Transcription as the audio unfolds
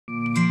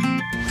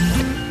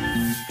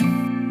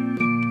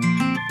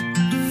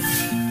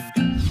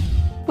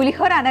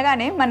పులిహోర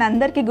అనగానే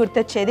మనందరికీ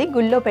గుర్తొచ్చేది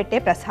గుళ్ళో పెట్టే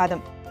ప్రసాదం.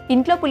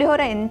 ఇంట్లో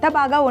పులిహోర ఎంత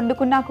బాగా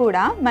వండుకున్నా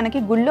కూడా మనకి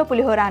గుళ్ళో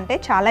పులిహోర అంటే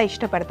చాలా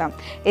ఇష్టపడతాం.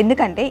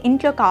 ఎందుకంటే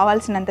ఇంట్లో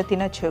కావాల్సినంత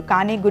తినొచ్చు,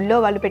 కానీ గుళ్ళో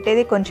వాళ్ళు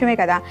పెట్టేది కొంచెమే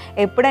కదా.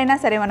 ఎప్పుడైనా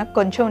సరే మనకు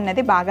కొంచెం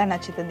ఉన్నది బాగా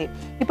నచ్చుతుంది.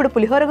 ఇప్పుడు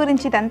పులిహోర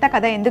గురించి ఇదంతా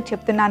కదా ఎందుకు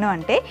చెప్తున్నాను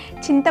అంటే,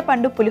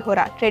 చింతపండు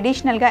పులిహోర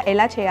ట్రెడిషనల్గా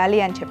ఎలా చేయాలి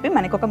అని చెప్పి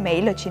మనకు ఒక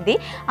మెయిల్ వచ్చింది.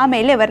 ఆ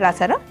మెయిల్ ఎవరు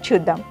రాశారో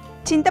చూద్దాం.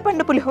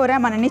 చింతపండు పులిహోర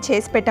మనని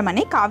చేసి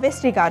పెట్టమని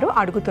కావ్యశ్రీ గారు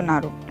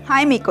అడుగుతున్నారు.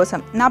 హాయ్ మీ కోసం,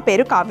 నా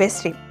పేరు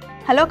కావ్యశ్రీ.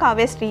 హలో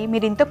కావ్యశ్రీ,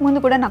 మీరు ఇంతకు ముందు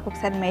కూడా నాకు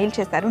ఒకసారి మెయిల్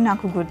చేశారు,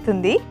 నాకు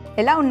గుర్తుంది.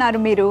 ఎలా ఉన్నారు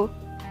మీరు?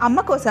 అమ్మ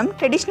కోసం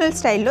ట్రెడిషనల్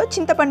స్టైల్లో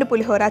చింతపండు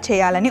పులిహోర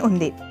చేయాలని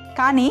ఉంది,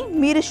 కానీ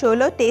మీరు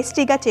షోలో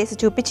టేస్టీగా చేసి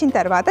చూపించిన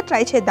తర్వాత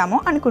ట్రై చేద్దాము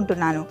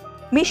అనుకుంటున్నాను.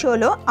 మీ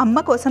షోలో అమ్మ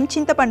కోసం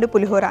చింతపండు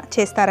పులిహోర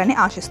చేస్తారని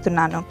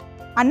ఆశిస్తున్నాను.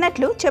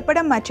 అన్నట్లు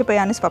చెప్పడం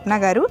మర్చిపోయాను స్వప్న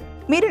గారు,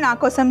 మీరు నా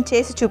కోసం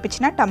చేసి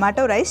చూపించిన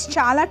టమాటో రైస్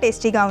చాలా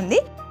టేస్టీగా ఉంది,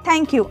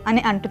 థ్యాంక్ యూ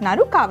అని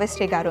అంటున్నారు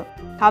కావ్యశ్రీ గారు.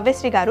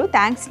 కావ్యశ్రీ గారు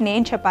థ్యాంక్స్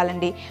నేను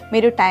చెప్పాలండి.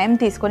 మీరు టైం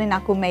తీసుకొని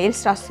నాకు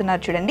మెయిల్స్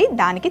రాస్తున్నారు చూడండి,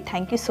 దానికి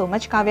thank you so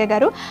much Kavya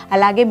గారు.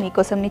 అలాగే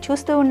మీకోసంని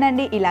చూస్తూ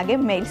ఉండండి, ఇలాగే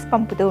మెయిల్స్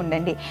పంపుతూ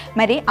ఉండండి.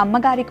 మరి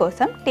అమ్మగారి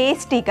కోసం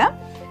టేస్టీగా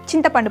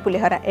చింతపండు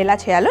పులిహోర ఎలా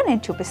చేయాలో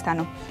నేను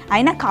చూపిస్తాను.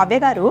 అయినా కావ్య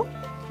గారు,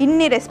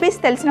 ఇన్ని రెసిపీస్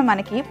తెలిసిన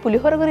మనకి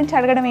పులిహోర గురించి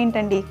అడగడం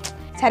ఏంటండి?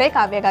 సరే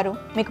కావ్య గారు,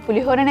 మీకు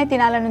పులిహోరనే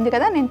తినాలని ఉంది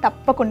కదా, నేను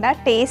తప్పకుండా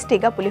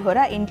టేస్టీగా పులిహోర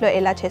ఇంట్లో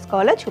ఎలా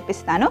చేసుకోవాలో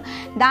చూపిస్తాను.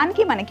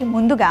 దానికి మనకి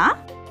ముందుగా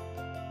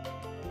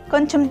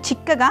కొంచెం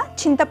చిక్కగా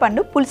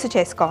చింతపండు పులుసు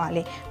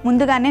చేసుకోవాలి.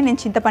 ముందుగానే నేను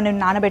చింతపండుని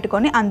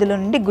నానబెట్టుకొని అందులో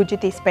నుండి గుజ్జు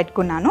తీసి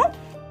పెట్టుకున్నాను.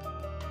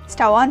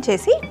 స్టవ్ ఆన్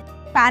చేసి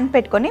ప్యాన్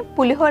పెట్టుకొని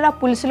పులిహోర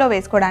పులుసులో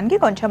వేసుకోవడానికి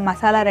కొంచెం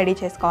మసాలా రెడీ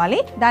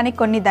చేసుకోవాలి. దానికి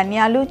కొన్ని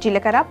ధనియాలు,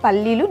 జీలకర్ర,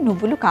 పల్లీలు,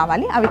 నువ్వులు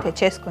కావాలి, అవి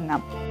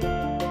తెచ్చేసుకుందాం.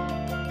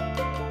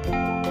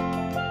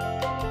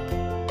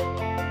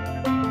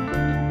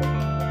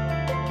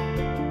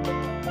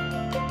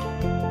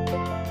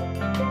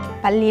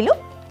 పల్లీలు,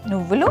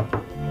 నువ్వులు,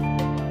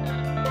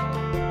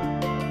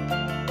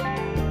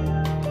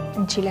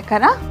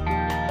 జీలకర్ర,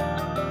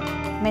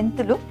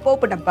 మెంతులు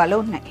పోపు డబ్బాలో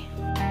ఉన్నాయి.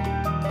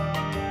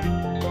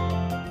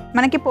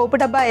 మనకి పోపు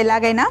డబ్బా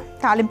ఎలాగైనా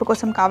తాలింపు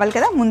కోసం కావాలి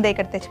కదా, ముందే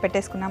ఇక్కడ తెచ్చి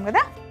పెట్టేసుకున్నాం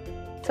కదా.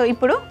 సో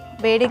ఇప్పుడు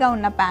వేడిగా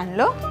ఉన్న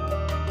ప్యాన్లో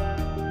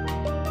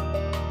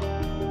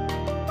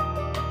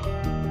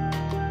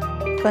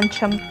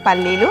కొంచెం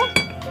పల్లీలు,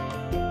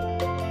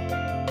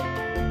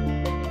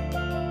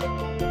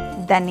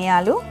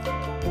 ధనియాలు,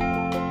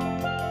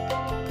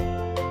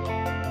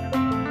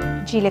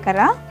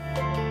 జీలకర్ర,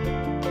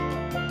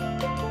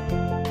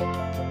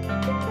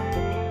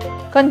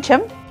 కొంచెం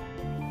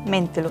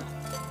మెంతులు,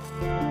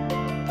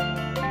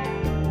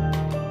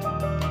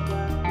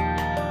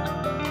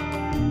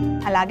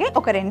 అలాగే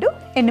ఒక 2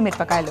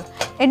 ఎండుమిరపకాయలు.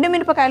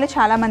 ఎండుమిరపకాయలు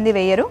చాలామంది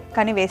వేయరు,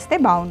 కానీ వేస్తే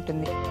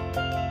బాగుంటుంది.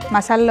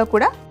 మసాలాలో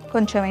కూడా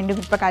కొంచెం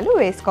ఎండుమిరపకాయలు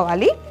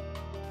వేసుకోవాలి.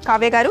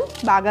 కావ్య గారు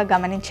బాగా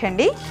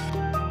గమనించండి.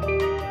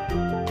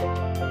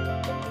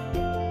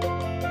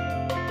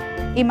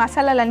 ఈ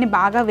మసాలాలన్నీ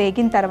బాగా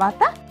వేగిన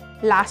తర్వాత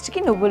లాస్ట్కి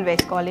నువ్వులు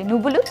వేసుకోవాలి.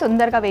 నువ్వులు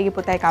తొందరగా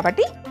వేగిపోతాయి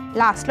కాబట్టి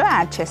లాస్ట్లో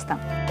యాడ్ చేస్తాం.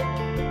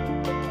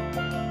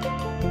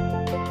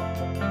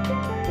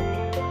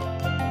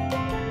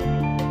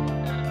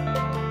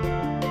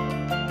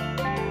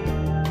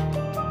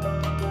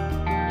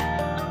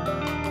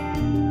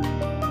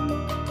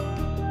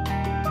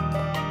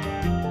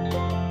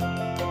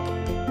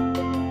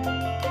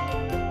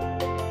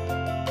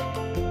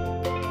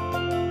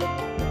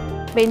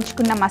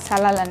 వేయించుకున్న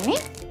మసాలాలన్నీ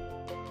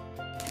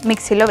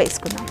మిక్సీలో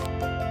వేసుకుందాం.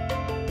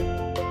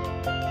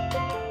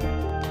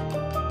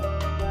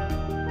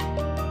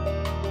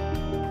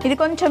 ఇది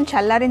కొంచెం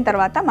చల్లారిన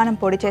తర్వాత మనం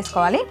పొడి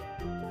చేసుకోవాలి.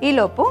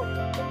 ఈలోపు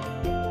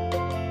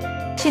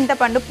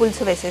చింతపండు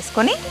పులుసు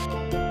వేసేసుకొని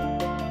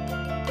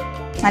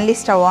మళ్ళీ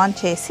స్టవ్ ఆన్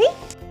చేసి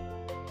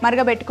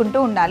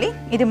మరగబెట్టుకుంటూ ఉండాలి.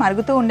 ఇది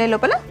మరుగుతూ ఉండే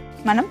లోపల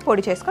మనం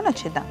పొడి చేసుకొని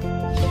వచ్చేద్దాం.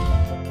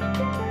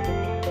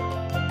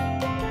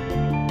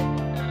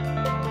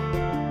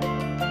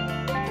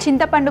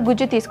 చింతపండు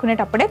గుజ్జు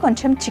తీసుకునేటప్పుడే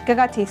కొంచెం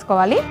చిక్కగా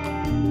తీసుకోవాలి.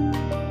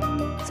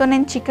 సో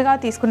నేను చిక్కగా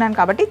తీసుకున్నాను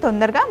కాబట్టి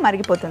తొందరగా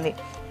మరిగిపోతుంది.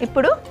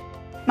 ఇప్పుడు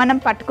మనం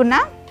పట్టుకున్న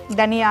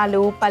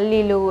ధనియాలు,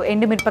 పల్లీలు,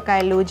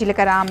 ఎండుమిరపకాయలు,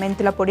 జీలకర్ర,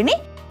 మెంతుల పొడిని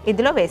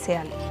ఇందులో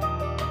వేసేయాలి.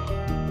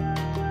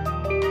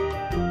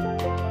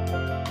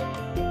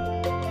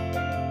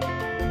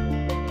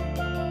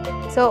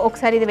 సో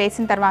ఒకసారి ఇది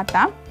వేసిన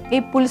తర్వాత ఈ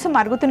పులుసు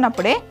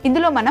మరుగుతున్నప్పుడే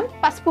ఇందులో మనం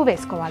పసుపు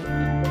వేసుకోవాలి.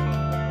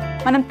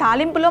 మనం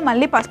తాలింపులో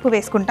మళ్ళీ పసుపు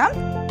వేసుకుంటాం.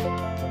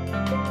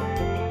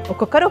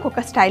 ఒక్కొక్కరు ఒక్కొక్క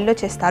స్టైల్లో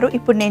చేస్తారు.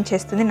 ఇప్పుడు నేను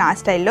చేస్తుంది నా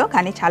స్టైల్లో,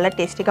 కానీ చాలా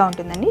టేస్టీగా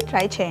ఉంటుందండి,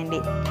 ట్రై చేయండి.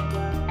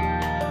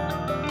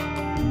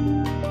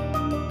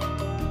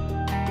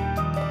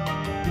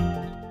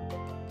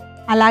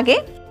 అలాగే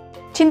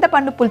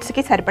చింతపండు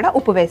పులుసుకి సరిపడా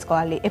ఉప్పు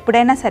వేసుకోవాలి.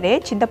 ఎప్పుడైనా సరే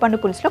చింతపండు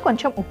పులుసులో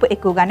కొంచెం ఉప్పు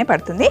ఎక్కువగానే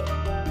పడుతుంది.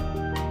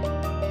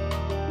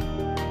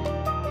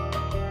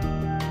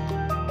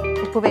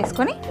 ఉప్పు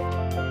వేసుకొని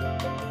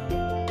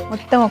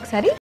మొత్తం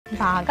ఒకసారి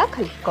బాగా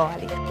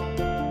కలుపుకోవాలి.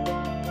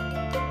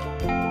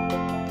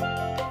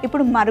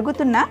 ఇప్పుడు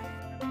మరుగుతున్న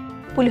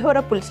పులిహోర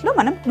పులుసులో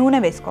మనం నూనె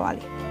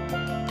వేసుకోవాలి.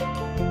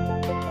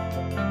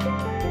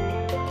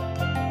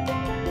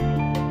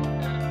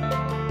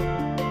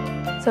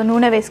 సో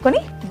నూనె వేసుకొని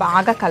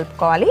బాగా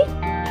కలుపుకోవాలి.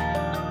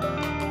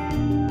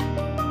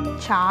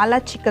 చాలా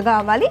చిక్కగా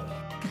అవ్వాలి,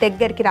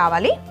 దగ్గరికి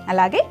రావాలి.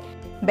 అలాగే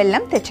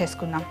బెల్లం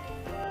తెచ్చేసుకుందాం.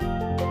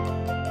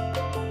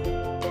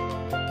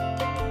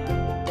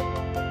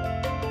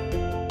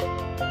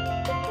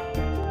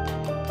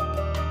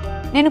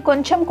 నేను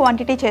కొంచెం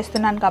క్వాంటిటీ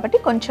చేస్తున్నాను కాబట్టి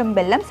కొంచెం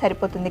బెల్లం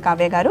సరిపోతుంది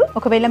కావ్య గారు.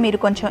 ఒకవేళ మీరు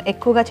కొంచెం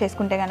ఎక్కువగా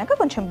చేసుకుంటే కనుక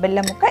కొంచెం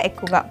బెల్లం ముక్క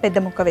ఎక్కువగా పెద్ద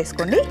ముక్క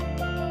వేసుకోండి.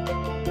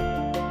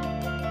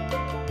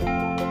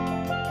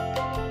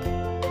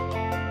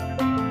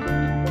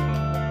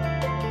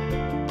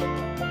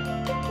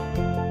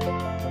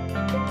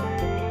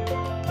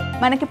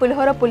 మనకి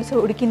పులిహోర పులుసు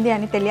ఉడికింది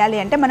అని తెలియాలి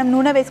అంటే మనం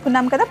నూనె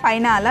వేసుకున్నాం కదా,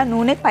 పైన అలా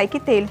నూనె పైకి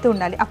తేలుతూ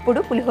ఉండాలి. అప్పుడు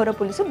పులిహోర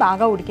పులుసు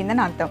బాగా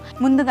ఉడికిందని అర్థం.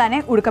 ముందుగానే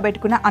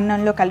ఉడకబెట్టుకున్న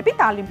అన్నంలో కలిపి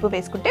తాలింపు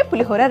వేసుకుంటే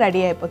పులిహోర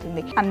రెడీ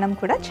అయిపోతుంది. అన్నం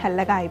కూడా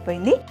చల్లగా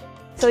అయిపోయింది.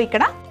 సో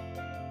ఇక్కడ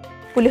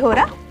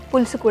పులిహోర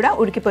పులుసు కూడా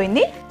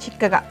ఉడికిపోయింది.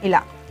 చిక్కగా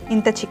ఇలా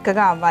ఇంత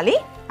చిక్కగా అవ్వాలి.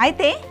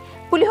 అయితే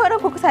పులిహోర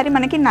ఒక్కొక్కసారి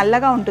మనకి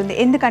నల్లగా ఉంటుంది,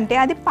 ఎందుకంటే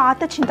అది పాత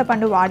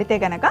చింతపండు వాడితే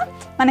గనక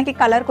మనకి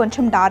కలర్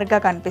కొంచెం డార్క్గా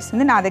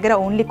కనిపిస్తుంది. నా దగ్గర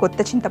ఓన్లీ కొత్త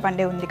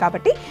చింతపండే ఉంది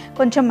కాబట్టి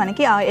కొంచెం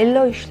మనకి ఆ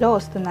ఎల్లోయిష్లో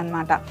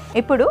వస్తుందన్నమాట.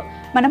 ఇప్పుడు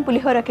మనం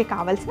పులిహోరకి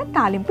కావాల్సిన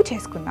తాలింపు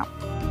చేసుకుందాం.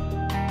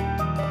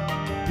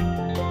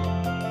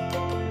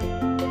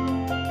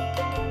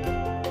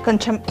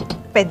 కొంచెం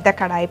పెద్ద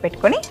కడాయి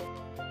పెట్టుకొని,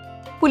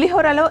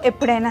 పులిహోరలో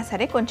ఎప్పుడైనా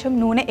సరే కొంచెం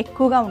నూనె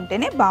ఎక్కువగా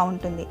ఉంటేనే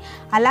బాగుంటుంది.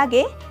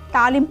 అలాగే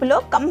తాలింపులో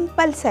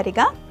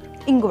కంపల్సరిగా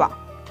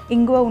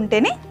ఇంగువ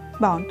ఉంటేనే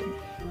బాగుంటుంది.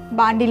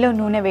 బాండీలో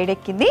నూనె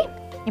వేడెక్కింది.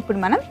 ఇప్పుడు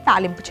మనం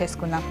తాలింపు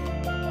చేసుకుందాం.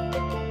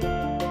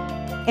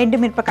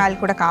 ఎండుమిరపకాయలు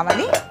కూడా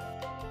కావాలి.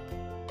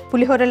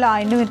 పులిహోరలో ఆ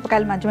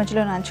ఎండుమిరపకాయలు మధ్య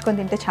మధ్యలో నంచుకొని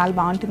తింటే చాలా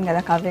బాగుంటుంది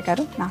కదా కావ్య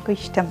గారు, నాకు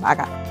ఇష్టం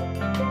బాగా.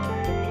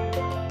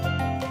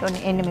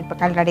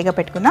 ఎండుమిరపకాయలు రెడీగా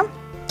పెట్టుకుందాం.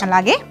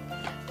 అలాగే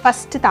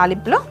ఫస్ట్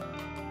తాలింపులో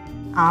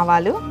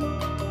ఆవాలు,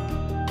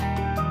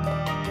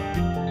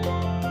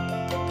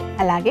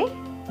 అలాగే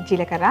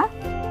జీలకర్ర,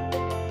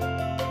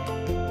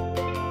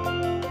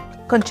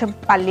 కొంచెం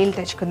పల్లీలు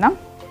తెచ్చుకుందాం.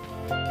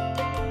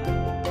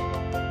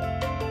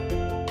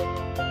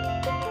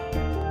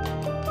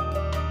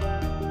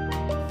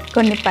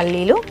 కొన్ని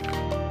పల్లీలు,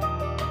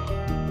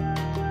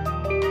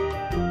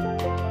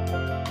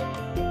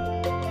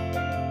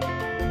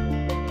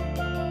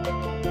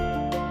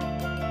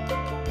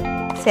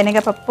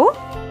 శనగపప్పు,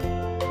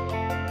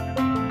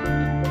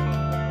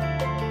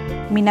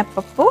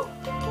 మినప్పప్పు,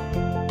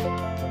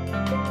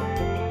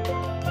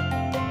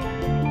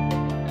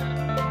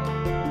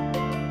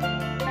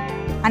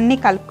 అన్నీ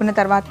కలుపుకున్న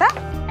తర్వాత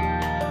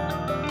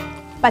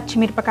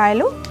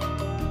పచ్చిమిరపకాయలు,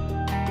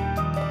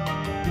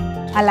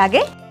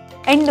 అలాగే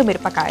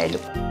ఎండుమిరపకాయలు,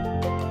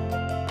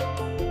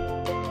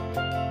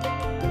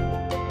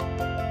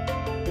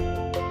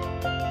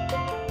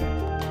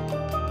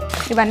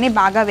 ఇవన్నీ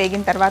బాగా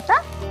వేగిన తర్వాత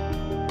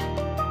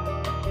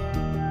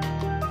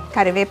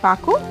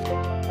కరివేపాకు,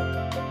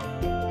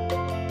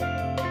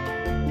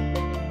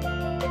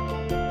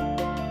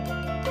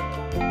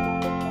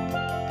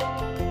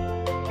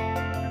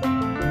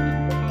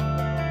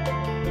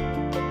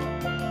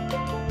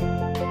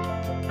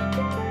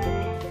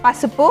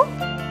 పసుపు,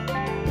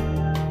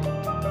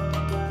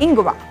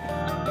 ఇంగువ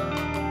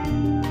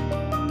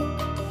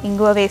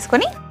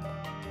వేసుకొని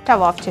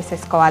స్టవ్ ఆఫ్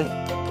చేసేసుకోవాలి.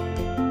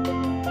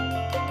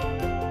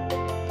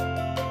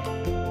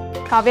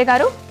 కావ్య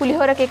గారు,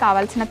 పులిహోరకి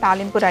కావాల్సిన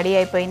తాలింపు రెడీ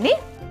అయిపోయింది.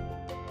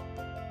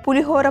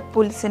 పులిహోర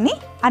పులుసుని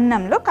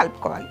అన్నంలో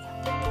కలుపుకోవాలి.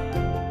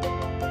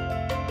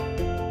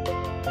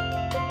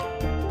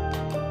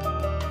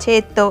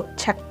 చేత్తో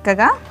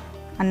చక్కగా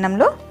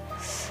అన్నంలో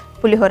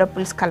పులిహోర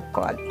పులుసు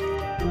కలుపుకోవాలి.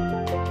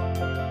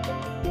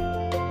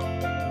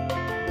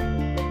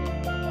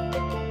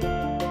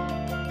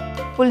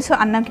 పులుసు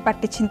అన్నంకి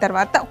పట్టించిన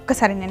తర్వాత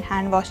ఒక్కసారి నేను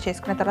హ్యాండ్ వాష్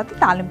చేసుకున్న తర్వాత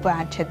తాలింపు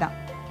యాడ్ చేద్దాం.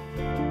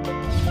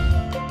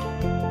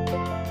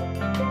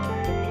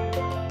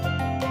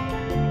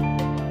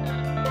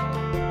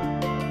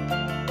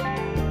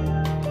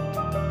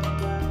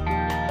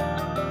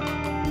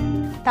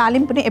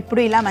 తాలింపుని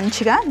ఎప్పుడు ఇలా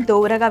మంచిగా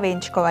దోరగా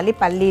వేయించుకోవాలి.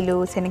 పల్లీలు,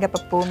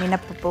 శనగపప్పు,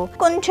 మినప్పప్పు,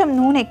 కొంచెం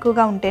నూనె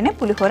ఎక్కువగా ఉంటేనే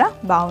పులిహోర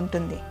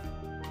బాగుంటుంది.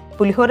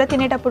 పులిహోర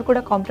తినేటప్పుడు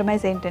కూడా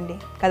కాంప్రమైజ్ ఏంటండి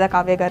కదా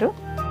కావ్య గారు.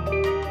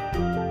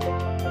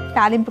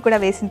 తాలింపు కూడా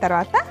వేసిన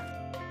తర్వాత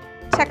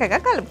చక్కగా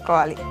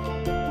కలుపుకోవాలి.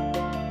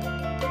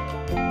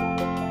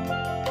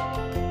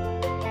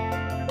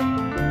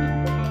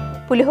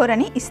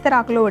 పులిహోరని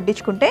ఇస్తరాకులో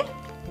వడ్డించుకుంటే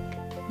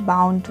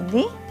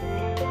బాగుంటుంది.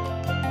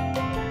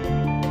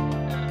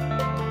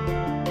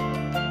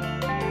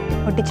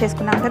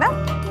 వడ్డించేసుకున్నాం కదా.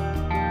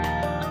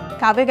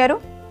 కావ్య గారు,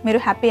 మీరు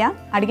హ్యాపీయా?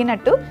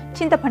 అడిగినట్టు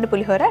చింతపండు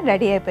పులిహోర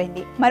రెడీ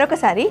అయిపోయింది.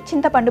 మరొకసారి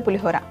చింతపండు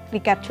పులిహోర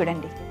రికాప్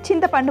చూడండి.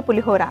 చింతపండు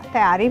పులిహోర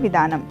తయారీ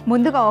విధానం.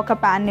 ముందుగా ఒక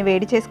పాన్ ని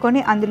వేడి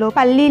చేసుకొని అందులో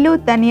పల్లీలు,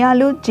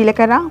 ధనియాలు,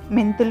 జీలకర్ర,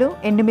 మెంతులు,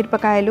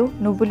 ఎండుమిరపకాయలు,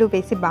 నువ్వులు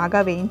వేసి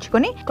బాగా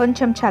వేయించుకొని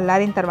కొంచెం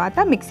చల్లారిన తర్వాత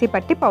మిక్సీ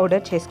పట్టి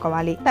పౌడర్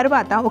చేసుకోవాలి.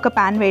 తర్వాత ఒక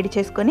పాన్ వేడి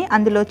చేసుకొని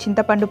అందులో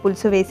చింతపండు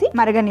పులుసు వేసి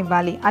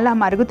మరగనివ్వాలి. అలా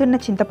మరుగుతున్న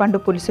చింతపండు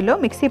పులుసులో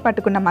మిక్సీ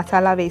పట్టుకున్న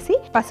మసాలా వేసి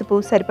పసుపు,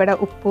 సరిపడా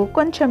ఉప్పు,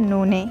 కొంచెం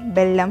నూనె,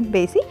 బెల్లం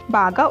వేసి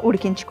బాగా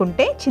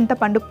ఉడికించుకుంటే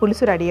చింతపండు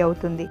పులుసు రెడీ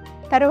అవుతుంది.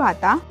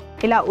 తరువాత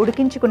ఇలా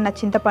ఉడికించుకున్న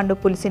చింతపండు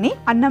పులుసుని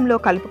అన్నంలో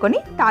కలుపుకొని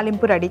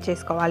తాలింపు రెడీ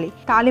చేసుకోవాలి.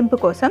 తాలింపు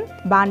కోసం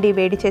బాండీ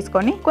వేడి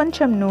చేసుకొని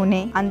కొంచెం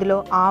నూనె, అందులో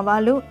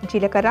ఆవాలు,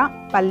 జీలకర్ర,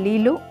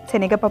 పల్లీలు,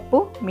 శనగపప్పు,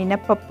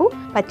 మినప్పప్పు,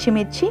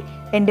 పచ్చిమిర్చి,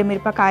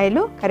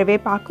 ఎండుమిరపకాయలు,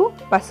 కరివేపాకు,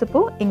 పసుపు,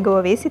 ఇంగువ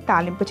వేసి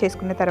తాలింపు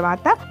చేసుకున్న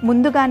తర్వాత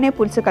ముందుగానే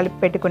పులుసు కలిపి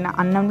పెట్టుకున్న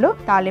అన్నంలో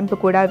తాలింపు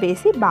కూడా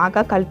వేసి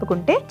బాగా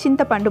కలుపుకుంటే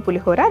చింతపండు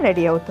పులిహోర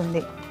రెడీ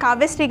అవుతుంది.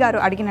 కావ్యశ్రీ గారు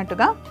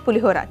అడిగినట్టుగా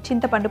పులిహోర,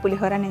 చింతపండు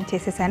పులిహోర నేను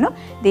చేసేసాను.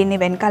 దీన్ని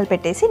వెనకాల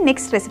పెట్టేసి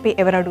నెక్స్ట్ రెసిపీ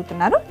ఎవరు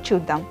అడుగుతున్నారో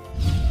చూద్దాం.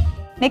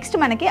 నెక్స్ట్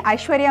మనకి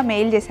ఐశ్వర్య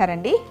మెయిల్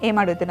చేశారండి. ఏం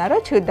అడుగుతున్నారో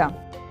చూద్దాం.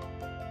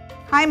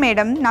 హాయ్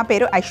మేడం, నా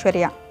పేరు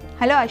ఐశ్వర్య.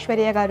 హలో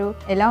ఐశ్వర్య గారు,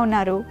 ఎలా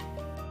ఉన్నారు?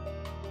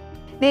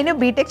 నేను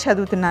బీటెక్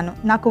చదువుతున్నాను.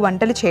 నాకు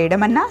వంటలు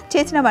చేయడం అన్నా,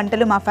 చేసిన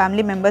వంటలు మా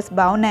ఫ్యామిలీ మెంబర్స్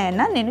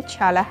బాగున్నాయన్నా నేను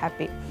చాలా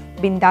హ్యాపీ.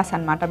 బిందాస్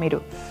అన్నమాట మీరు.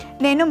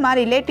 నేను మా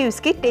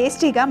రిలేటివ్స్కి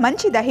టేస్టీగా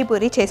మంచి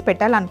దహీపూరి చేసి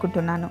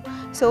పెట్టాలనుకుంటున్నాను.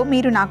 సో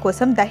మీరు నా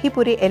కోసం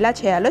దహీపూరి ఎలా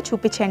చేయాలో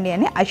చూపించండి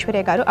అని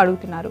ఐశ్వర్య గారు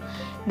అడుగుతున్నారు.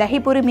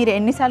 దహీపూరి మీరు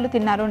ఎన్నిసార్లు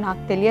తిన్నారో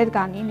నాకు తెలియదు,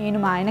 కానీ నేను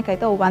మా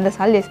ఆయనకైతే 100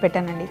 సార్లు చేసి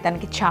పెట్టానండి.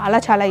 తనకి చాలా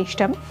చాలా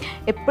ఇష్టం.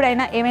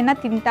 ఎప్పుడైనా ఏమైనా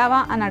తింటావా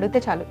అని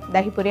అడిగితే చాలు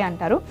దహీపూరి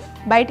అంటారు.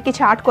 బయటికి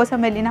చాట్ కోసం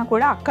వెళ్ళినా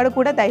కూడా అక్కడ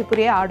కూడా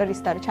దహీపూరి ఆర్డర్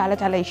ఇస్తారు. చాలా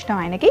చాలా ఇష్టం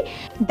ఆయనకి.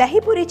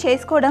 దహీపూరి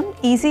చేసుకోవడం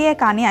ఈజీయే,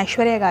 కానీ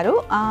ఐశ్వర్య గారు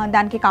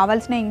దానికి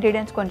కావాల్సిన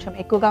ఇంగ్రీడియంట్స్ కొంచెం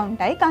ఎక్కువగా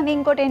ఉంటాయి. కానీ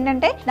ఇంకోటి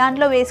ఏంటంటే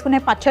దాంట్లో వేసుకునే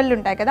పచ్చళ్ళు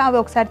ఉంటాయి కదా, అవి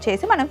ఒకసారి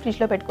చేసి మనం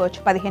ఫ్రిడ్జ్లో పెట్టుకోవచ్చు.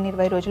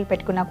 15-20 రోజులు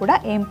పెట్టుకున్నా కూడా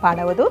ఏం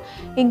పాడవదు.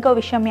 ఇంకో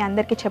విషయం మీ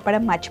అందరికీ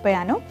చెప్పడం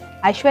మర్చిపోయాను.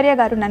 ఐశ్వర్య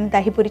గారు నన్ను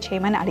దహీపూరి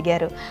చేయమని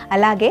అడిగారు.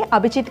 అలాగే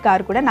అభిజిత్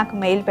గారు కూడా నాకు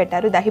మెయిల్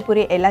పెట్టారు,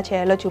 దహీపూరి ఎలా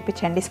చేయాలో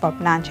చూపించండి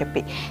స్వప్న అని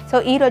చెప్పి. సో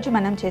ఈరోజు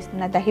మనం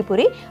చేస్తున్న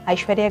దహీపూరి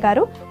ఐశ్వర్య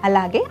గారు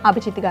అలాగే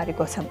అభిజిత్ గారి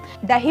కోసం.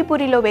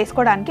 దహీపూరిలో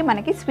వేసుకోవడానికి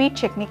మనకి స్వీట్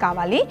చట్నీ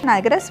కావాలి. నా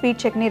దగ్గర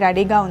స్వీట్ చట్నీ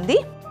రెడీగా ఉంది.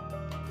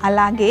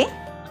 అలాగే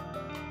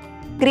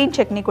గ్రీన్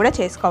చట్నీ కూడా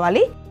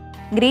చేసుకోవాలి.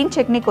 గ్రీన్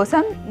చట్నీ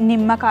కోసం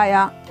నిమ్మకాయ,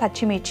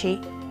 పచ్చిమిర్చి,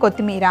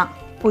 కొత్తిమీర,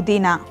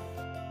 పుదీనా,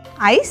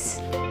 ఐస్,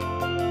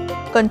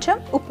 కొంచెం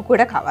ఉప్పు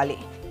కూడా కావాలి.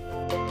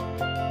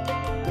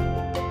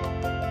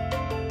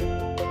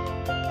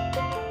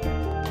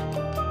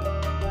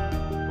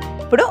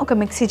 ఇప్పుడు ఒక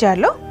మిక్సీ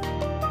జార్లో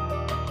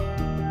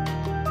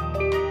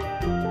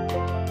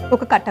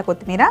ఒక కట్ట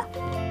కొత్తిమీర,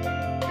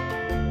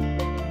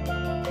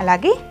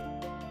 అలాగే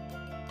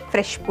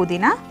ఫ్రెష్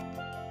పుదీనా,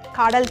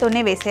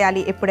 కాడలతోనే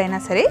వేసేయాలి ఎప్పుడైనా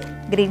సరే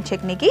గ్రీన్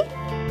చట్నీకి.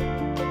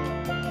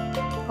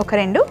 ఒక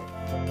 2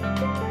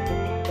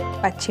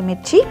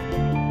 పచ్చిమిర్చి,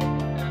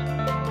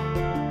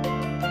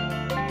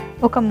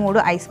 ఒక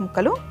 3 ఐస్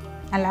ముక్కలు,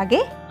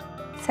 అలాగే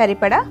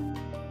సరిపడా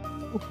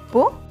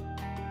ఉప్పు,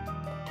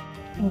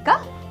 ఇంకా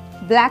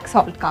బ్లాక్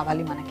సాల్ట్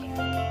కావాలి మనకి,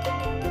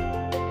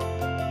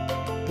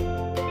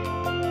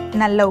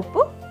 నల్ల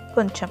ఉప్పు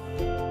కొంచెం,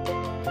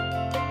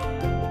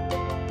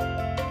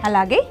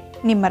 అలాగే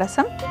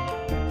నిమ్మరసం,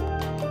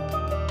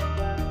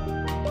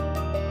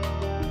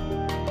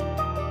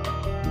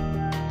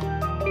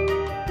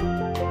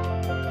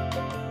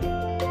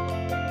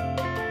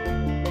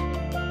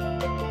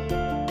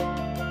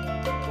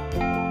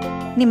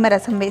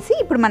 నిమ్మరసం వేసి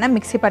ఇప్పుడు మనం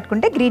మిక్సీ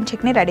పట్టుకుంటే గ్రీన్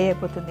చట్నీ రెడీ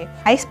అయిపోతుంది.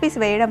 ఐస్ పీస్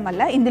వేయడం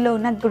వల్ల ఇందులో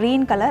ఉన్న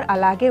గ్రీన్ కలర్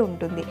అలాగే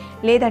ఉంటుంది.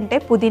 లేదంటే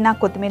పుదీనా,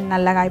 కొత్తిమీర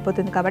నల్లగా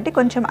అయిపోతుంది. కాబట్టి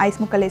కొంచెం ఐస్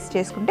ముక్కలు వేసి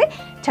చేసుకుంటే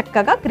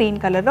చక్కగా గ్రీన్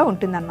కలర్లో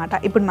ఉంటుందన్నమాట.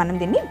 ఇప్పుడు మనం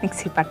దీన్ని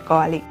మిక్సీ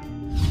పట్టుకోవాలి.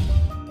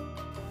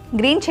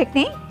 గ్రీన్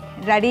చట్నీ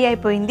రెడీ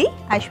అయిపోయింది.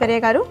 ఐశ్వర్య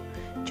గారు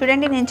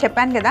చూడండి, నేను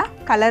చెప్పాను కదా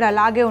కలర్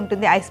అలాగే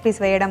ఉంటుంది ఐస్ పీస్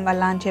వేయడం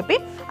వల్ల అని చెప్పి.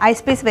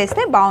 ఐస్ పీస్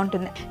వేస్తే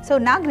బాగుంటుంది. సో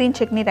నా గ్రీన్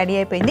చట్నీ రెడీ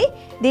అయిపోయింది.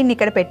 దీన్ని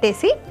ఇక్కడ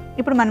పెట్టేసి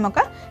ఇప్పుడు మనం ఒక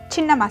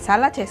చిన్న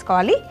మసాలా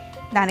చేసుకోవాలి.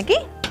 దానికి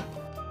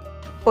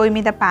పొయ్యి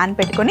మీద ప్యాన్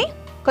పెట్టుకొని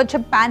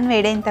కొంచెం ప్యాన్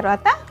వేడైన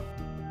తర్వాత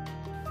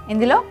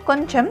ఇందులో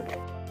కొంచెం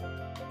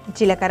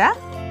జీలకర్ర,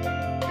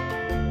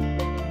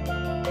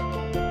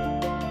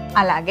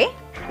 అలాగే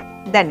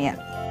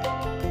ధనియాలు.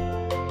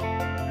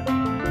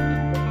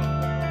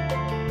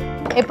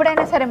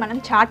 ఎప్పుడైనా సరే మనం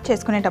చాట్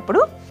చేసుకునేటప్పుడు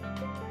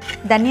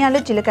ధనియాలు,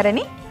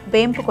 జీలకర్రని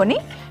వేంపుకొని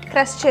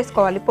క్రష్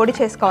చేసుకోవాలి, పొడి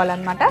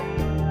చేసుకోవాలన్నమాట.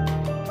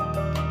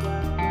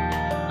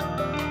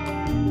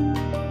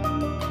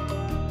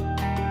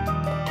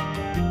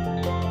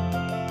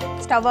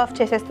 స్టవ్ ఆఫ్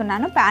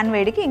చేసేస్తున్నాను. ప్యాన్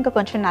వేడికి ఇంకా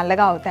కొంచెం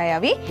నల్లగా అవుతాయి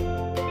అవి.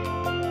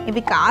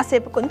 ఇవి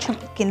కాసేపు కొంచెం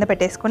కింద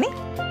పెట్టేసుకొని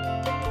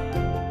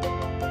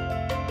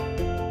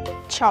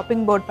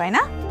చాపింగ్ బోర్డ్ పైన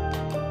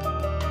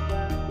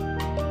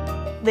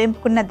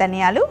వేంపుకున్న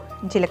ధనియాలు,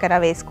 జీలకర్ర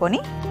వేసుకొని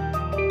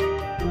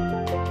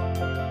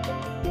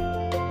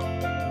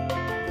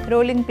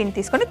రోలింగ్ పిన్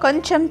తీసుకొని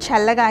కొంచెం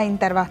చల్లగా అయిన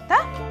తర్వాత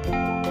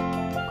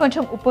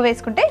కొంచెం ఉప్పు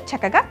వేసుకుంటే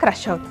చక్కగా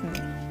క్రష్ అవుతుంది.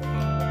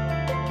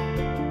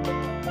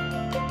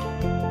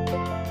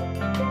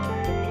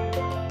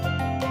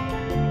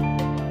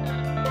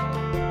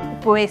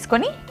 ఉప్పు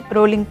వేసుకొని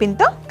రోలింగ్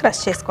పిన్తో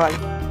క్రష్ చేసుకోవాలి.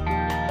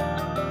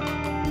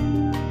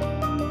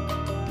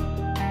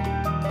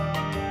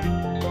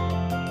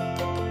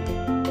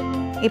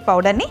 ఈ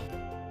పౌడర్ని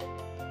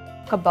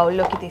ఒక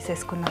బౌల్లోకి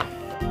తీసేసుకుందాం.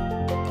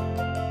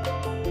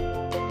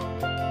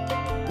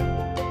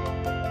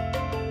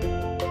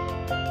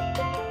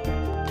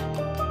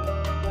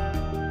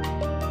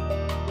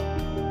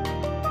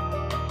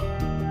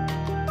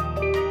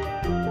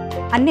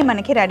 అన్నీ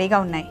మనకి రెడీగా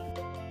ఉన్నాయి.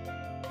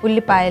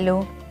 ఉల్లిపాయలు,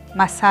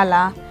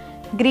 మసాలా,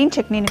 గ్రీన్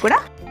చట్నీని కూడా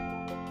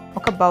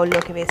ఒక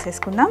బౌల్లోకి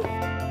వేసేసుకుందాం.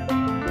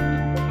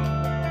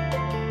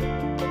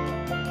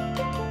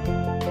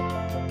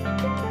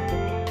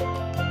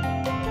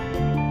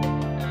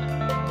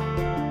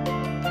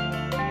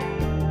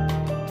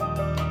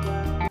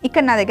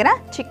 ఇక్కడ నా దగ్గర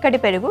చిక్కటి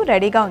పెరుగు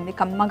రెడీగా ఉంది.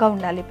 కమ్మగా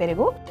ఉండాలి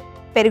పెరుగు.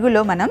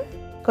 పెరుగులో మనం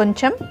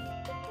కొంచెం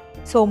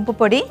సోంపు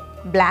పొడి,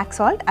 బ్లాక్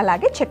సాల్ట్,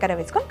 అలాగే చక్కెర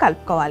వేసుకొని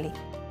కలుపుకోవాలి.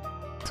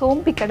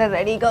 సోంపు ఇక్కడ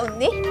రెడీగా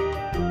ఉంది.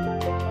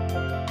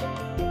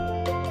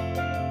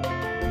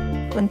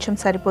 కొంచెం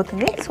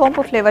సరిపోతుంది.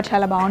 సోంపు ఫ్లేవర్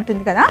చాలా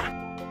బాగుంటుంది కదా.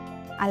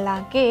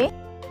 అలాగే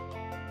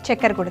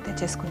చక్కెర కూడా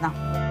తెచ్చేసుకుందాం.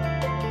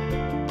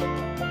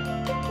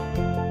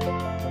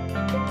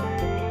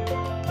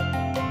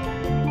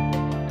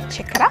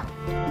 చక్కెర,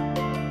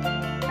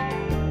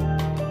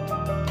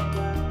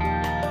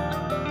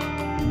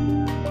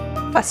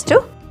 ఫస్ట్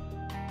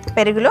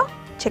పెరుగులో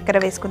చక్కెర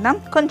వేసుకుందాం.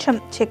 కొంచెం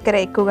చక్కెర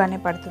ఎక్కువగానే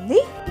పడుతుంది.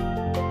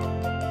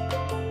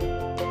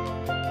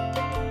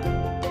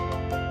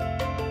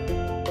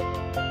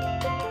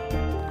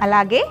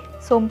 అలాగే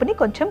సోంపుని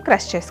కొంచెం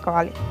క్రష్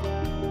చేసుకోవాలి.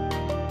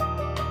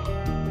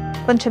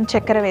 కొంచెం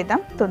చక్కెర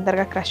వేద్దాం,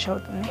 తొందరగా క్రష్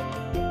అవుతుంది.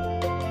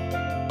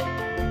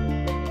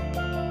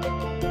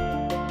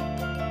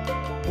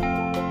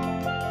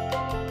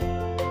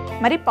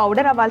 మరి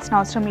పౌడర్ అవ్వాల్సిన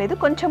అవసరం లేదు.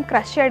 కొంచెం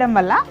క్రష్ చేయడం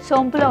వల్ల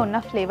సోంపులో ఉన్న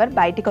ఫ్లేవర్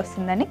బయటికి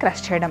వస్తుందని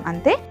క్రష్ చేయడం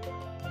అంతే.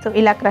 సో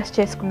ఇలా క్రష్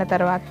చేసుకున్న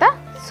తర్వాత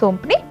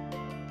సోంపుని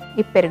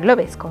ఈ పెరుగులో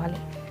వేసుకోవాలి.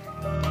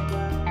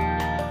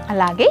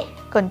 అలాగే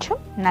కొంచెం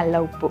నల్ల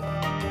ఉప్పు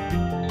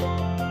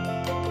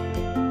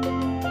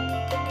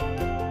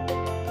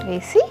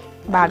వేసి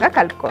బాగా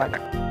కలుపుకోవాలి.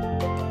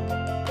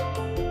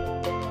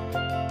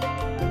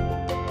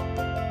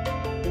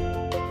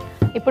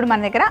 ఇప్పుడు మన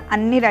దగ్గర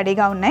అన్నీ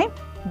రెడీగా ఉన్నాయి.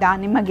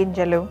 దానిమ్మ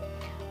గింజలు,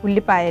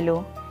 ఉల్లిపాయలు,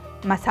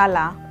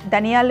 మసాలా,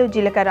 ధనియాలు,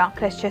 జీలకర్ర,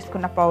 క్రష్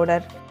చేసుకున్న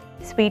powder,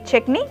 sweet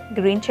chutney,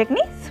 green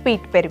chutney,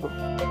 sweet పెరుగు,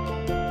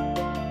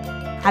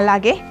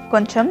 అలాగే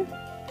కొంచెం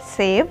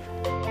సేవ్,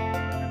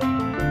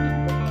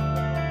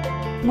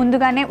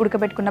 ముందుగానే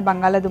ఉడకబెట్టుకున్న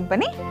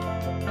బంగాళాదుంపని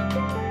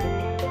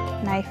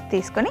నైఫ్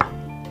తీసుకొని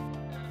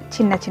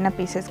చిన్న చిన్న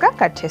పీసెస్గా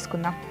కట్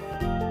చేసుకుందాం.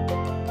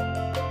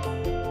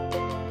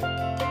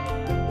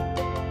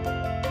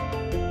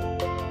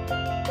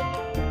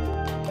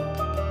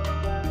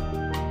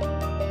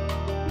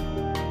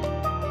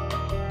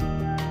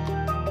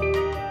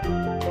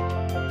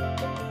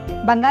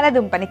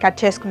 బంగాళాదుంపని కట్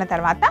చేసుకున్న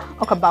తర్వాత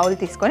ఒక బౌల్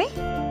తీసుకొని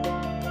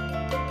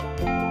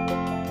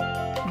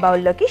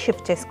బౌల్లోకి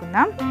షిఫ్ట్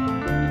చేసుకుందాం.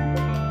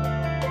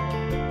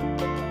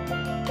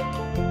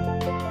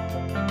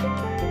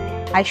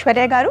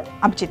 ఐశ్వర్య గారు,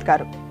 అభిజిత్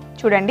గారు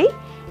చూడండి.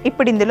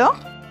 ఇప్పుడు ఇందులో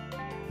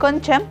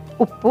కొంచెం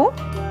ఉప్పు,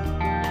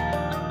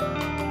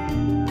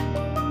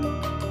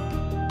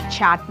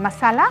 చాట్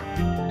మసాలా,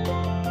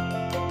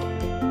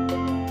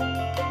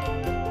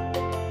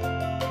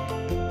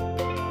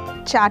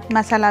 చాట్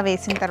మసాలా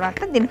వేసిన తర్వాత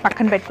దీన్ని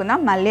పక్కన పెట్టుకుందాం,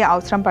 మళ్ళీ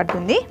అవసరం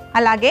పడుతుంది.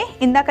 అలాగే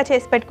ఇందాక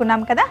చేసి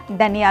పెట్టుకున్నాం కదా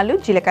ధనియాలు,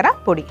 జీలకర్ర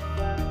పొడి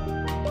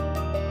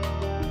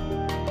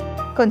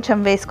కొంచెం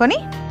వేసుకొని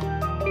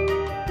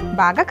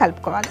బాగా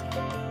కలుపుకోవాలి.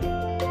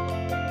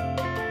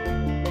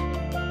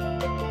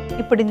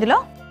 ఇప్పుడు ఇందులో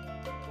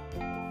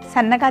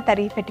సన్నగా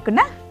తరిగి పెట్టుకున్న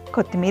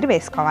కొత్తిమీర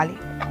వేసుకోవాలి.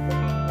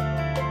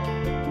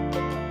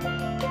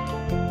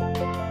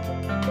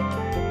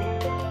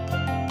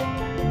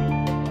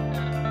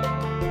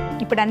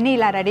 ఇప్పుడు అన్నీ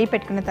ఇలా రెడీ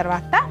పెట్టుకున్న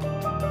తర్వాత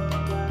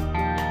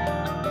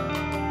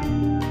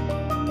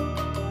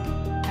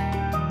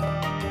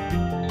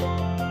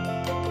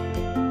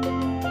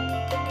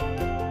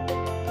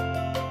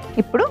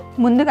ఇప్పుడు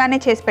ముందుగానే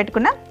చేసి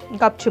పెట్టుకున్న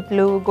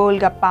గప్చుప్లు,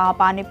 గోల్గప్ప,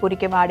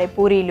 పానీపూరికి వాడే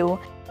పూరీలు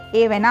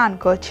ఏవైనా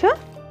అనుకోవచ్చు.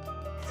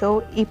 సో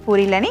ఈ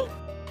పూరీలని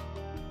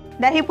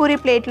దహీ పూరి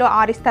ప్లేట్లో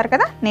ఆరిస్తారు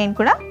కదా, నేను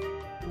కూడా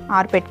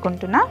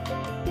ఆరిపెట్టుకుంటున్నా.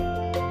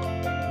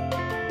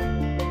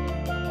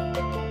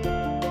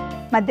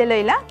 మధ్యలో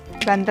ఇలా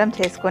రంధ్రం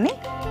చేసుకొని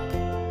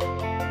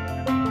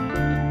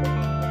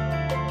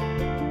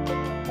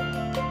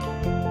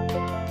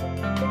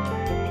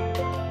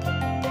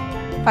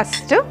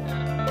ఫస్ట్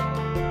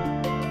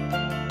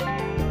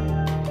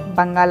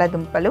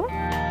బంగాళాదుంపలు,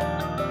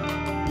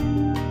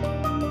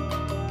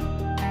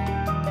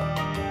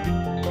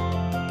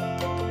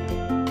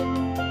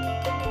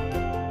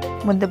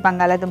 ముందు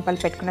బంగాళాదుంపలు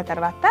పెట్టుకున్న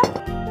తర్వాత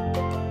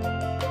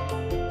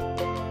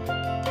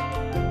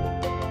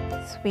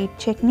స్వీట్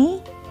చట్నీ,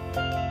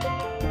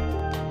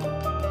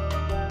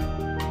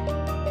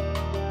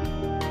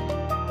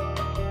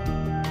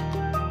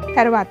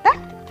 తర్వాత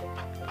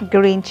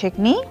గ్రీన్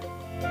చట్నీ,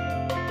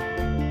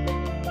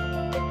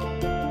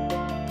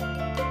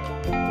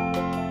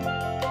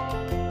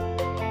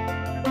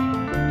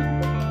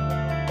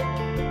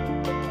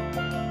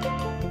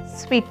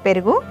 స్వీట్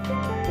పెరుగు,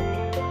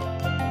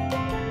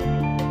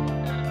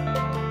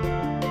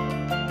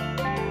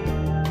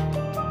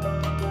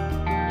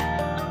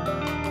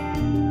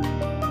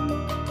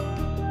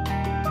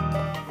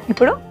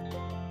 ఇప్పుడు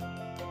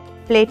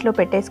ప్లేట్లో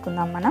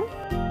పెట్టేసుకుందాం మనం.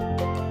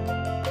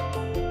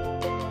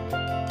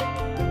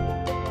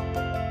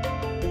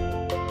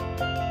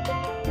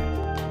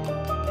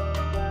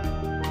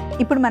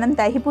 ఇప్పుడు మనం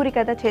దహిపూరి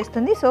కదా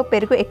చేస్తుంది, సో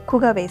పెరుగు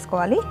ఎక్కువగా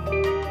వేసుకోవాలి.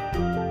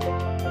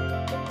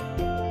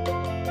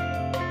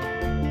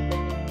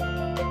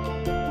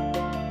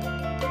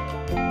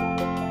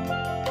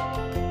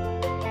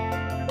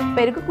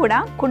 పెరుగు కూడా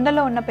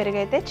కుండలో ఉన్న పెరుగు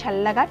అయితే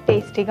చల్లగా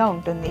టేస్టీగా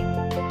ఉంటుంది.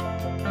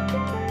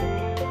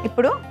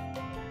 ఇప్పుడు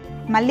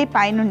మళ్ళీ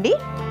పైనుండి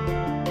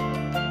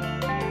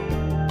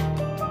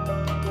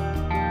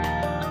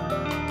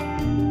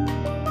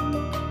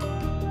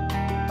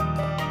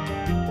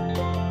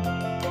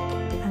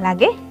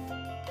అలాగే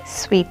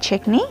స్వీట్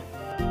చట్నీ,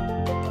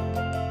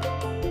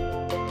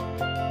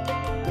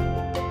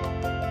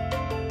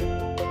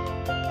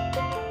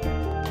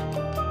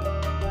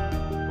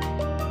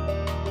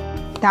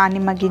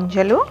 దానిమ్మ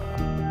గింజలు,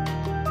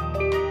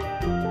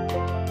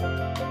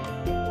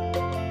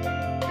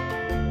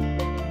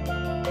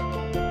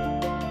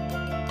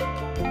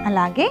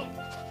 అలాగే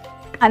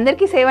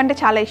అందరికీ సేవ్ అంటే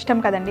చాలా ఇష్టం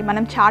కదండి.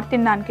 మనం చాట్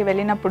తినడానికి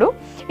వెళ్ళినప్పుడు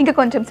ఇంకా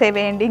కొంచెం సేవ్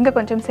వేయండి, ఇంకా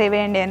కొంచెం సేవ్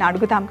వేయండి అని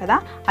అడుగుతాం కదా.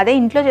 అదే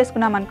ఇంట్లో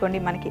చేసుకున్నాం అనుకోండి,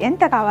 మనకి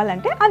ఎంత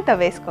కావాలంటే అంత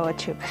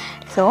వేసుకోవచ్చు.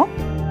 సో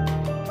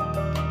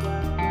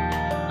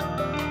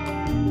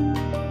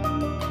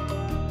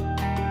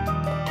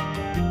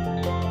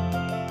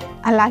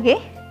అలాగే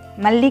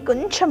మళ్ళీ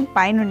కొంచెం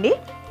పైనుండి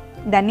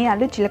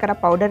ధనియాలు జీలకర్ర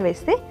పౌడర్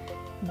వేస్తే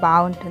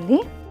బాగుంటుంది.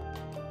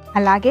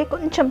 అలాగే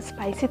కొంచెం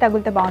స్పైసీ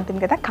తగిలితే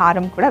బాగుంటుంది కదా,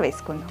 కారం కూడా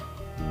వేసుకుందాం.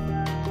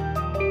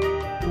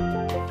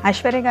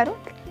 ఐశ్వర్య గారు,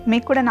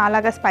 మీకు కూడా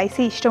నాలాగా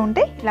స్పైసీ ఇష్టం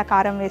ఉంటే ఇలా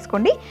కారం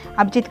వేసుకోండి.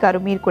 అభిజిత్ గారు,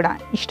 మీరు కూడా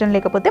ఇష్టం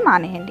లేకపోతే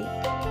మానేయండి.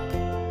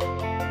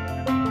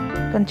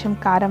 కొంచెం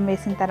కారం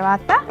వేసిన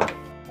తర్వాత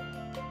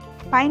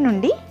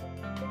పైనుండి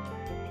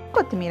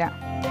కొత్తిమీర.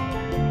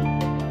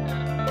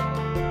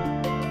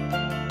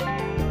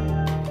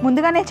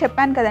 ముందుగానే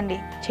చెప్పాను కదండి,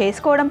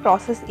 చేసుకోవడం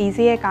ప్రాసెస్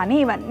ఈజీయే, కానీ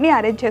ఇవన్నీ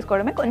అరేంజ్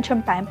చేసుకోవడమే కొంచెం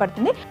టైం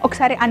పడుతుంది.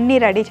 ఒకసారి అన్నీ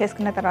రెడీ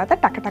చేసుకున్న తర్వాత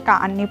టకటక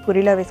అన్ని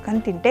పూరిలో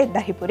వేసుకొని తింటే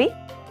దహిపూరి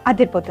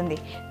అదిరిపోతుంది.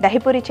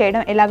 దహిపూరి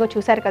చేయడం ఎలాగో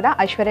చూసారు కదా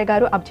ఐశ్వర్య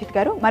గారు, అభిజిత్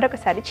గారు.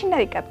 మరొకసారి చిన్న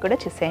రికాప్ కూడా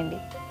చూసేయండి.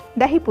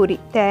 దహిపూరి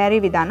తయారీ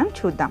విధానం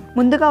చూద్దాం.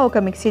 ముందుగా ఒక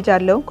మిక్సీ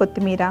జార్లో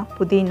కొత్తిమీర,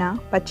 పుదీనా,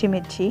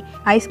 పచ్చిమిర్చి,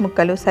 ఐస్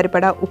ముక్కలు,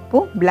 సరిపడా ఉప్పు,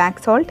 బ్లాక్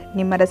సాల్ట్,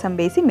 నిమ్మరసం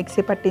వేసి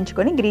మిక్సీ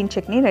పట్టించుకొని గ్రీన్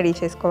చట్నీ రెడీ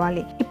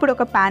చేసుకోవాలి. ఇప్పుడు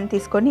ఒక ప్యాన్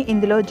తీసుకొని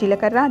ఇందులో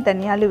జీలకర్ర,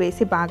 ధనియాలు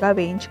వేసి బాగా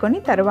వేయించుకొని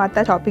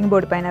తర్వాత చాపింగ్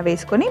బోర్డు పైన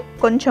వేసుకొని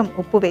కొంచెం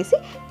ఉప్పు వేసి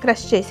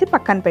క్రష్ చేసి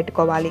పక్కన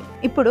పెట్టుకోవాలి.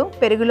 ఇప్పుడు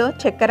పెరుగులో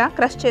చక్కెర,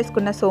 క్రష్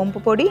చేసుకున్న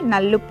సోంపు పొడి,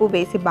 నల్లుప్పు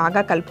వేసి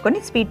బాగా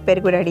కలుపుకొని స్వీట్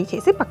పెరుగు రెడీ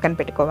చేసి పక్కన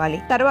పెట్టుకోవాలి.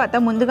 తర్వాత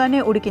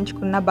ముందుగానే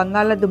ఉడికించుకున్న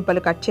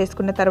బంగాళాదుంపలు కట్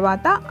చేసుకున్న తర్వాత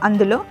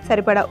అందులో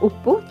సరిపడా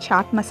ఉప్పు,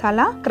 చాట్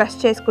మసాలా, క్రష్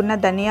చేసుకున్న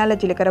ధనియాల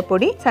జీలకర్ర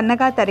పొడి,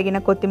 సన్నగా తరిగిన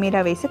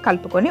కొత్తిమీర వేసి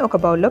కలుపుకొని ఒక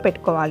బౌల్లో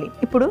పెట్టుకోవాలి.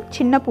 ఇప్పుడు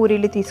చిన్న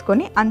పూరీలు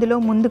తీసుకొని అందులో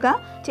ముందుగా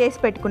చేసి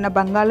పెట్టుకున్న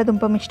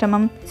బంగాళాదుంప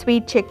మిశ్రమం,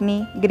 స్వీట్ చట్నీ,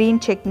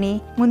 గ్రీన్ చట్నీ,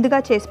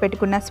 ముందుగా చేసి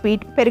పెట్టుకున్న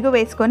స్వీట్ పెరుగు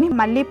వేసుకొని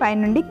మళ్ళీ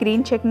పైనుండి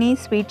గ్రీన్ చట్నీ,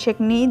 స్వీట్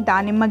చట్నీ,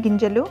 దానిమ్మ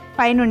గింజలు,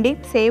 పైనుండి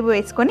సేవ్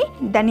వేసుకొని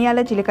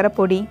ధనియాల జీలకర్ర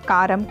పొడి,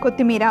 కారం,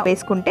 కొత్తిమీర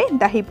వేసుకుంటే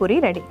దహిపూరి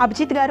రెడీ.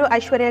 అభిజిత్ గారు,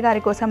 ఐశ్వర్య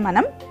గారి కోసం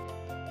మనం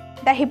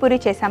దహిపూరి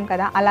చేసాం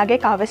కదా, అలాగే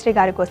కావ్యశ్రీ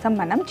గారి కోసం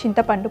మనం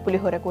చింతపండు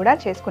పులిహోర కూడా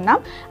చేసుకున్నాం.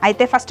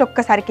 అయితే ఫస్ట్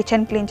ఒక్కసారి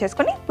కిచెన్ క్లీన్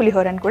చేసుకొని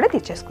పులిహోరను కూడా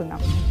తెచ్చేసుకుందాం.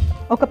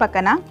 ఒక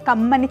పక్కన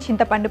కమ్మని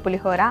చింతపండు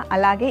పులిహోర,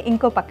 అలాగే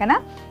ఇంకో పక్కన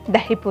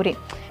దహిపూరి.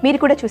 మీరు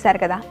కూడా చూసారు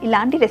కదా.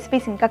 ఇలాంటి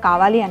రెసిపీస్ ఇంకా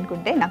కావాలి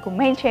అనుకుంటే నాకు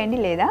మెయిల్ చేయండి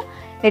లేదా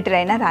లెటర్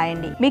అయినా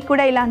రాయండి. మీకు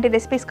కూడా ఇలాంటి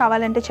రెసిపీస్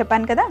కావాలంటే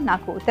చెప్పాను కదా,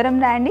 నాకు ఉత్తరం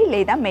రాయండి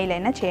లేదా మెయిల్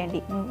అయినా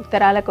చేయండి. మీ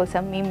ఉత్తరాల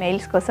కోసం, మీ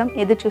మెయిల్స్ కోసం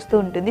ఎదురు చూస్తూ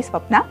ఉంటుంది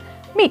స్వప్న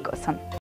మీకోసం.